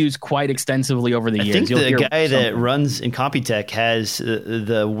been used quite extensived over the years. I think the guy that runs Incompetech has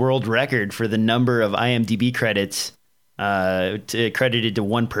the world record for the number of IMDb credits credited to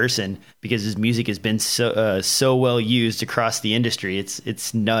one person, because his music has been so well used across the industry.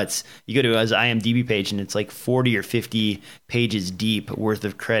 It's nuts. You go to his IMDb page and it's like 40 or 50 pages deep worth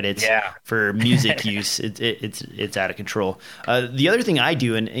of credits for music use. It's out of control. The other thing I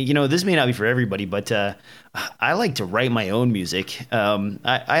do, and this may not be for everybody, but I like to write my own music.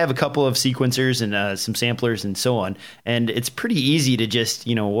 I have a couple of sequencers and some samplers and so on, and it's pretty easy to just,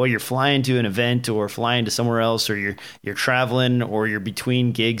 while you're flying to an event or flying to somewhere else, or you're traveling or you're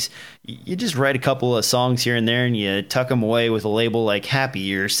between gigs, you just write a couple of songs here and there and you tuck them away with a label like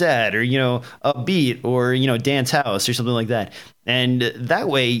happy or sad or, upbeat or, dance house or something like that. And that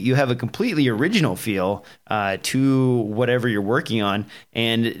way you have a completely original feel to whatever you're working on.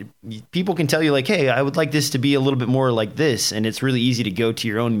 And people can tell you like, hey, I would like this to be a little bit more like this. And it's really easy to go to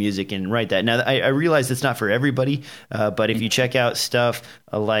your own music and write that. Now, I realize it's not for everybody, but if you check out stuff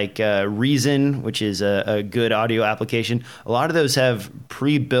like Reason, which is a good audio application, a lot of those have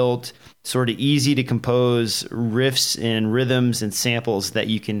pre-built sort of easy to compose riffs and rhythms and samples that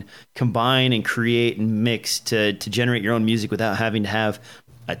you can combine and create and mix to generate your own music without having to have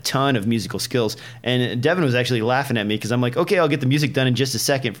a ton of musical skills. And Devin was actually laughing at me because I'm like, okay, I'll get the music done in just a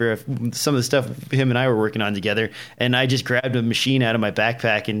second for some of the stuff him and I were working on together. And I just grabbed a machine out of my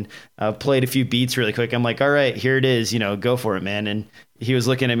backpack and played a few beats really quick. I'm like, all right, here it is, go for it, man. And he was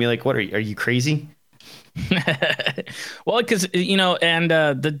looking at me like, what are you crazy? Well, because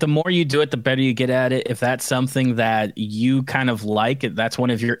the more you do it, the better you get at it. If that's something that you kind of like, if that's one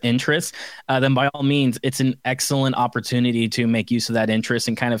of your interests, then by all means, it's an excellent opportunity to make use of that interest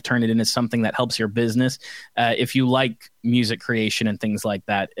and kind of turn it into something that helps your business. If you like music creation and things like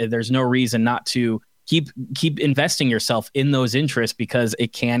that, there's no reason not to keep investing yourself in those interests, because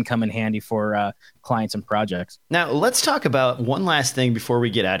it can come in handy for clients and projects. Now, let's talk about one last thing before we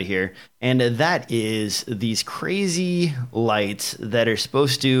get out of here, and that is these crazy lights that are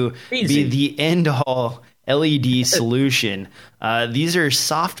supposed to be the end-all LED solution. These are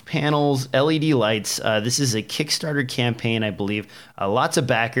soft panels, LED lights. This is a Kickstarter campaign, I believe. Lots of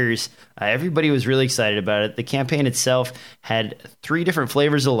backers. Everybody was really excited about it. The campaign itself had 3 different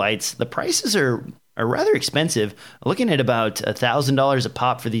flavors of lights. The prices are rather expensive, looking at about $1,000 a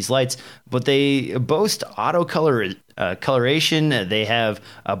pop for these lights, but they boast auto coloration. They have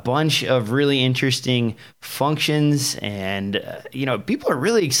a bunch of really interesting functions, and people are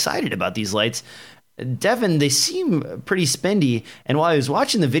really excited about these lights. Devin, they seem pretty spendy, and while I was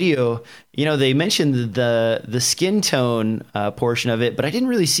watching the video, they mentioned the skin tone portion of it, but I didn't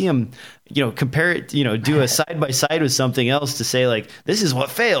really see them, compare it, do a side by side with something else to say like, this is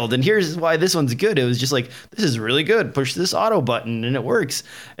what failed and here's why this one's good. It was just like, this is really good. Push this auto button and it works.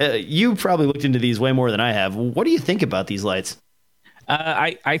 You probably looked into these way more than I have. What do you think about these lights?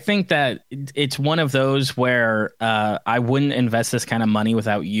 I think that it's one of those where I wouldn't invest this kind of money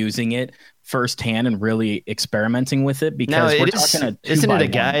without using it firsthand and really experimenting with it, because isn't it a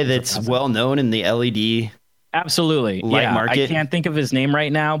guy that's well known in the LED absolutely light market? I can't think of his name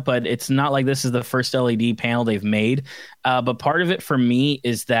right now, but it's not like this is the first LED panel they've made. But part of it for me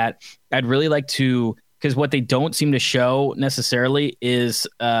is that I'd really like to, because what they don't seem to show necessarily is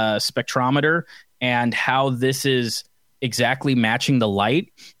spectrometer and how this is exactly matching the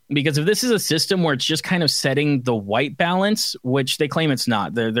light. Because if this is a system where it's just kind of setting the white balance, which they claim it's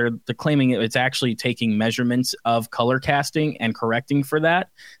not, they're claiming it's actually taking measurements of color casting and correcting for that.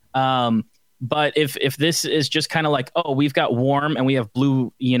 But if this is just kind of like, oh, we've got warm and we have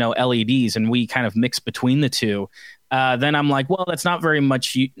blue, LEDs, and we kind of mix between the two, then I'm like, well, that's not very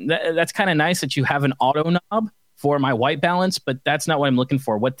much. That's kind of nice that you have an auto knob for my white balance, but that's not what I'm looking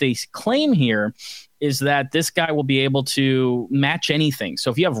for. What they claim here is that this guy will be able to match anything.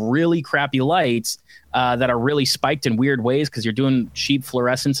 So if you have really crappy lights that are really spiked in weird ways because you're doing cheap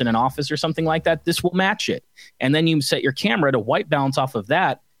fluorescence in an office or something like that, this will match it. And then you set your camera to white balance off of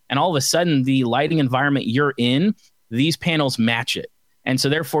that, and all of a sudden the lighting environment you're in, these panels match it. And so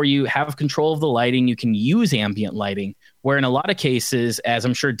therefore you have control of the lighting. You can use ambient lighting, where in a lot of cases, as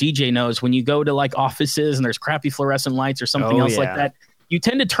I'm sure DJ knows, when you go to like offices and there's crappy fluorescent lights or something else like that, you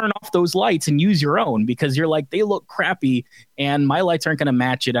tend to turn off those lights and use your own, because you're like, they look crappy and my lights aren't going to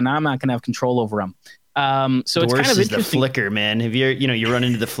match it and I'm not going to have control over them. So it's kind of interesting. The flicker, man. Have you run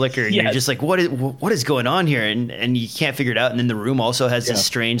into the flicker and you're just like, what is going on here? And you can't figure it out. And then the room also has this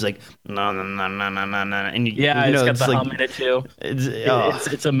strange, like, no. And it's got the hum in it too.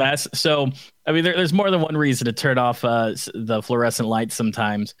 It's a mess. So, I mean, there's more than one reason to turn off the fluorescent lights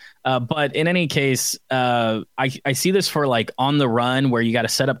sometimes. But in any case, I see this for like on the run where you got to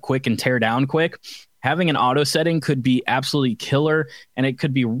set up quick and tear down quick. Having an auto setting could be absolutely killer, and it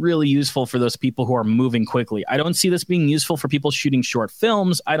could be really useful for those people who are moving quickly. I don't see this being useful for people shooting short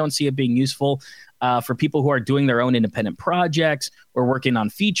films. I don't see it being useful for people who are doing their own independent projects or working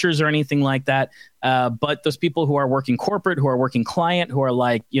on features or anything like that. But those people who are working corporate, who are working client, who are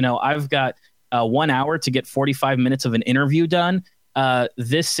like, I've got 1 hour to get 45 minutes of an interview done.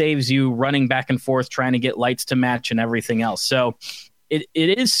 This saves you running back and forth trying to get lights to match and everything else. So it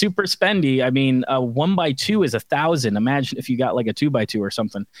is super spendy. I mean, 1x2 is 1,000. Imagine if you got like a 2x2 or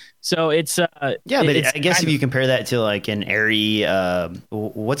something. So it's but I guess if you compare that to like an airy,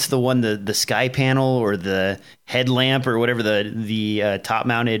 what's the one, the sky panel or the headlamp or whatever, the top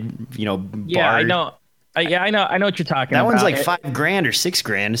mounted, bar. Yeah, I know. Yeah, I know what you're talking That about. one's like $5,000 or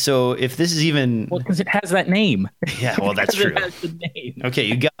 $6,000. So if this is even, well, because it has that name. yeah, well, that's true. It has the name. Okay,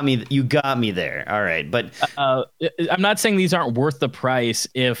 you got me. You got me there. All right, but I'm not saying these aren't worth the price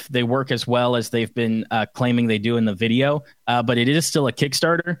if they work as well as they've been claiming they do in the video. But it is still a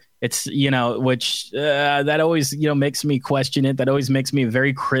Kickstarter. It's which that always makes me question it. That always makes me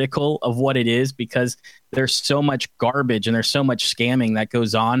very critical of what it is, because there's so much garbage and there's so much scamming that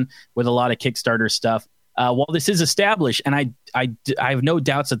goes on with a lot of Kickstarter stuff. While this is established, and I have no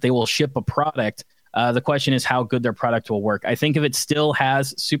doubts that they will ship a product, the question is how good their product will work. I think if it still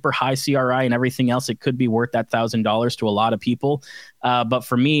has super high CRI and everything else, it could be worth that $1,000 to a lot of people. But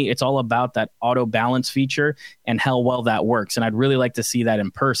for me, it's all about that auto balance feature and how well that works. And I'd really like to see that in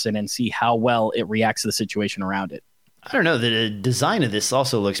person and see how well it reacts to the situation around it. I don't know. The design of this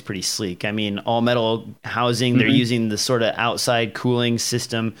also looks pretty sleek. I mean, all metal housing. They're using the sort of outside cooling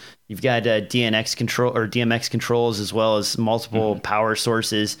system. You've got DMX controls, as well as multiple power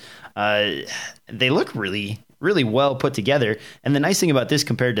sources. They look really, really well put together. And the nice thing about this,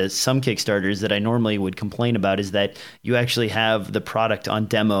 compared to some Kickstarters that I normally would complain about, is that you actually have the product on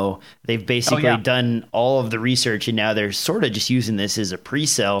demo. They've basically done all of the research, and now they're sort of just using this as a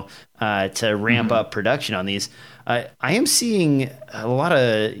pre-sale to ramp up production on these. I am seeing a lot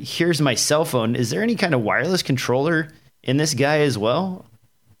of, here's my cell phone. Is there any kind of wireless controller in this guy as well?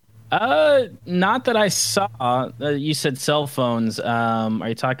 Not that I saw. You said cell phones. Are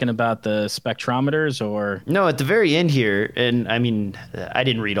you talking about the spectrometers or? No, at the very end here. And I mean, I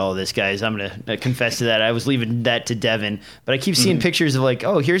didn't read all this, guys. I'm going to confess to that. I was leaving that to Devin, but I keep seeing pictures of like,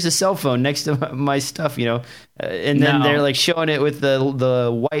 oh, here's a cell phone next to my stuff, and then they're like showing it with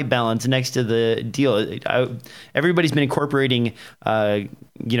the white balance next to the deal. Everybody's been incorporating,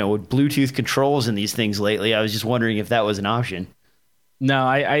 Bluetooth controls in these things lately. I was just wondering if that was an option. No,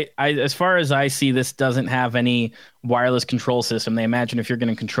 I as far as I see, this doesn't have any wireless control system. They imagine if you're going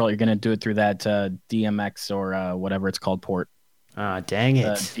to control it, you're going to do it through that DMX or whatever it's called port. Dang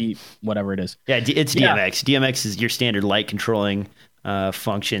it. Whatever it is. Yeah, it's DMX. Yeah. DMX is your standard light controlling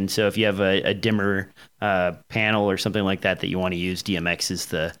function. So if you have a dimmer panel or something like that you want to use, DMX is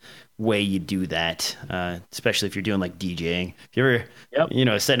the way you do that, especially if you're doing like DJing. If you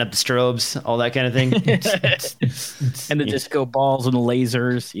ever, setting up the strobes, all that kind of thing. And the disco balls and the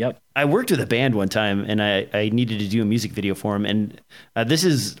lasers. Yep. I worked with a band one time, and I needed to do a music video for them. And this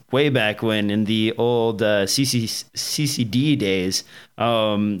is way back when, in the old CCD days,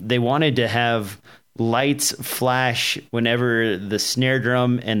 they wanted to have lights flash whenever the snare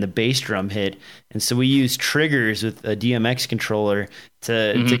drum and the bass drum hit. And so we used triggers with a DMX controller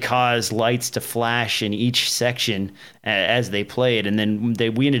to cause lights to flash in each section as they played. And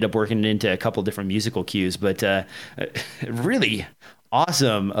then we ended up working it into a couple different musical cues, but really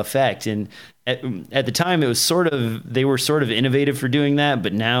awesome effect. And at the time, it was they were sort of innovative for doing that,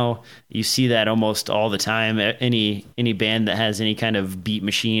 but now you see that almost all the time. Any band that has any kind of beat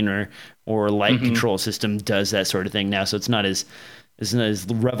machine or light control system does that sort of thing now. So it's not as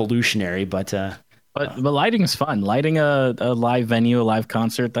revolutionary, but lighting is fun. Lighting a live venue, a live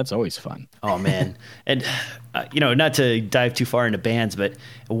concert, that's always fun. Oh man. And not to dive too far into bands, but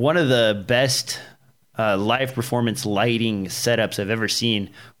one of the best live performance lighting setups I've ever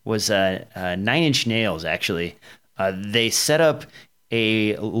seen was 9 Inch Nails. Actually, they set up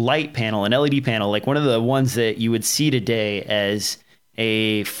a light panel, an LED panel, like one of the ones that you would see today as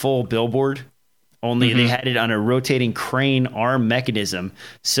a full billboard, only they had it on a rotating crane arm mechanism.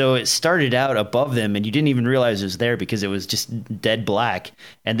 So it started out above them and you didn't even realize it was there because it was just dead black.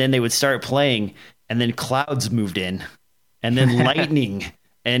 And then they would start playing, and then clouds moved in, and then lightning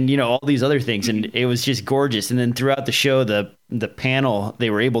and all these other things, and it was just gorgeous. And then throughout the show, the panel, they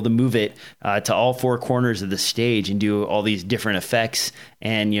were able to move it to all four corners of the stage and do all these different effects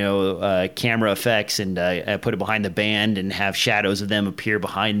and camera effects, and put it behind the band and have shadows of them appear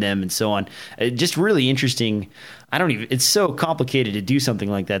behind them and so on. Just really interesting. It's so complicated to do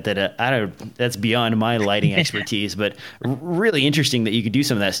something like that that's beyond my lighting expertise, but really interesting that you could do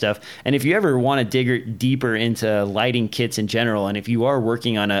some of that stuff. And if you ever want to dig deeper into lighting kits in general, and if you are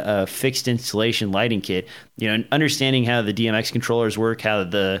working on a fixed installation lighting kit, understanding how the DMX controllers work, how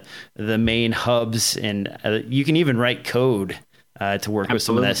the main hubs, and you can even write code to work with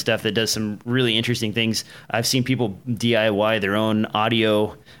some of that stuff that does some really interesting things. I've seen people DIY their own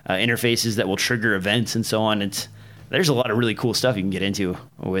audio interfaces that will trigger events and so on. There's a lot of really cool stuff you can get into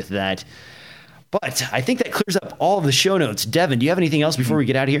with that. But I think that clears up all of the show notes. Devin, do you have anything else before we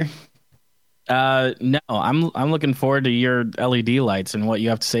get out of here? No, I'm looking forward to your LED lights and what you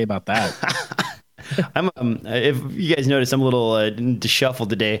have to say about that. If you guys notice, I'm a little disheveled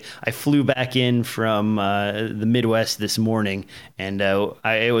today. I flew back in from the Midwest this morning, and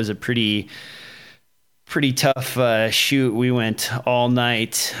it was a pretty tough shoot. We went all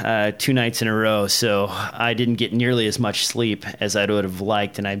night, 2 nights in a row, so I didn't get nearly as much sleep as I would have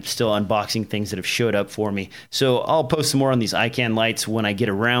liked, and I'm still unboxing things that have showed up for me. So I'll post some more on these ICANN lights when I get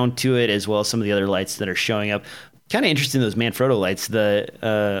around to it, as well as some of the other lights that are showing up. Kind of interested in those Manfrotto lights, the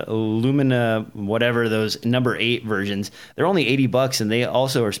Lumina, whatever, those number 8 versions. They're only $80, and they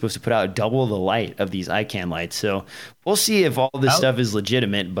also are supposed to put out double the light of these ICANN lights. So we'll see if all this stuff is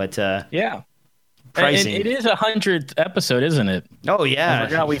legitimate, but yeah. Pricing. And it is 100th episode, isn't it? Oh, yeah. I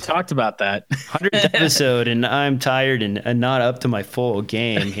forgot we talked about that. 100th episode, and I'm tired and not up to my full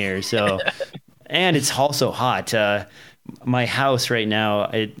game here. So, and it's also hot. My house right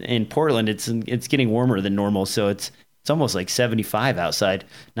now in Portland, it's getting warmer than normal, so it's almost like 75 outside.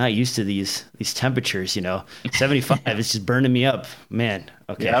 Not used to these temperatures, 75 is just burning me up, man.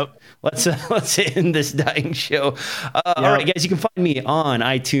 Okay, yep. Let's end this dying show. All right, guys, you can find me on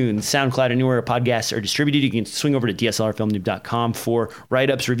iTunes, SoundCloud, anywhere podcasts are distributed. You can swing over to DSLRfilmnoob.com for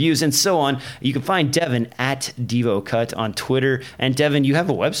write-ups, reviews, and so on. You can find Devin at DevoCut on Twitter. And Devin, you have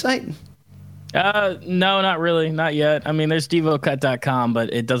a website? No, not really. Not yet. I mean, there's devocut.com,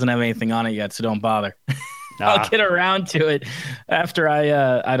 but it doesn't have anything on it yet, so don't bother. I'll get around to it after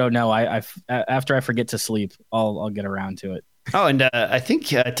I don't know. After I forget to sleep, I'll get around to it. Oh, and I think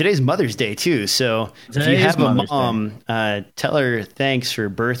today's Mother's Day too. So if you have a mom, tell her thanks for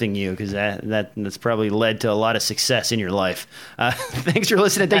birthing you, because that's probably led to a lot of success in your life. Thanks for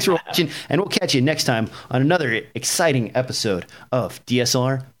listening. Thanks for watching, and we'll catch you next time on another exciting episode of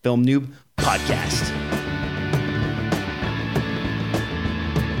DSLR Film Noob Podcast.